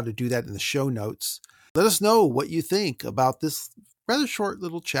find out how to do that in the show notes. Let us know what you think about this rather short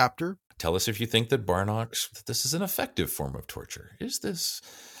little chapter. Tell us if you think that this is an effective form of torture. Is this,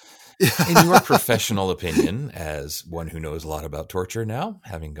 in your professional opinion, as one who knows a lot about torture now,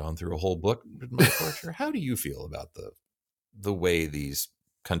 having gone through a whole book with my torture, how do you feel about the way these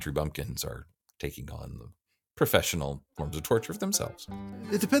country bumpkins are taking on the professional forms of torture themselves?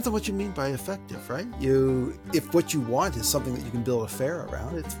 It depends on what you mean by effective, right? If what you want is something that you can build a fair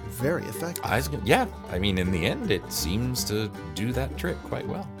around, it's very effective. I mean, in the end, it seems to do that trick quite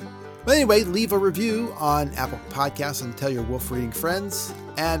well. But anyway, leave a review on Apple Podcasts and tell your wolf reading friends.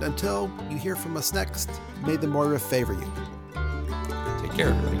 And until you hear from us next, may the Moira favor you. Take care,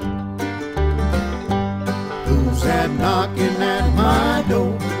 everybody. Who's that knocking at my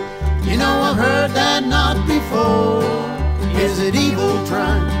door? You know I've heard that knock before. Is it evil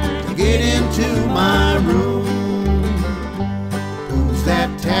trying to get into my room? Who's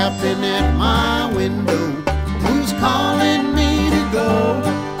that tapping at my window? Who's calling me to go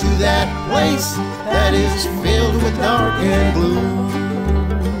to that place that is filled with dark and gloom?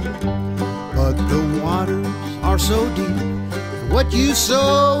 But the waters are so deep, and what you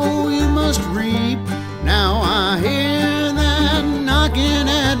sow you must reap. Now I hear that knocking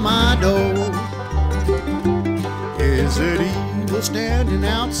at my door. Is it evil standing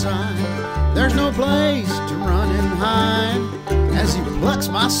outside? There's no place to run and hide, as he plucks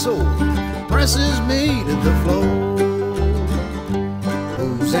my soul, presses me to the floor.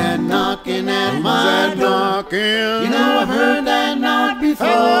 Who's that knocking at my door? You know I've heard that knock before.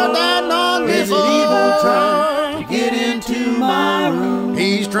 Is it evil trying to get into my room?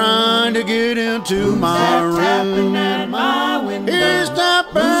 He's trying to get into my room. Tapping at my window. He's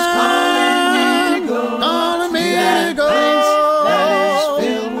tapping. Who's calling me to go? Calling me to go. That is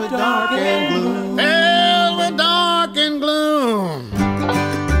filled with dark and gloom. Filled with dark and gloom.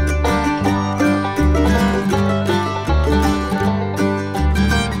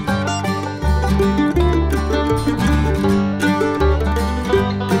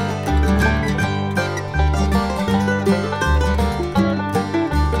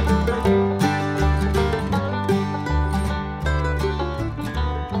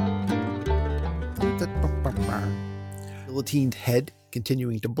 Guillotined head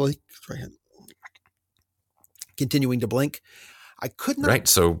continuing to blink. Continuing to blink. I could not. Right.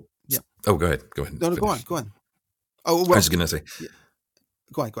 So, Oh, go ahead. No, go on. Oh, well, I was going to say. Yeah.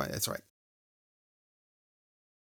 Go on. That's all right.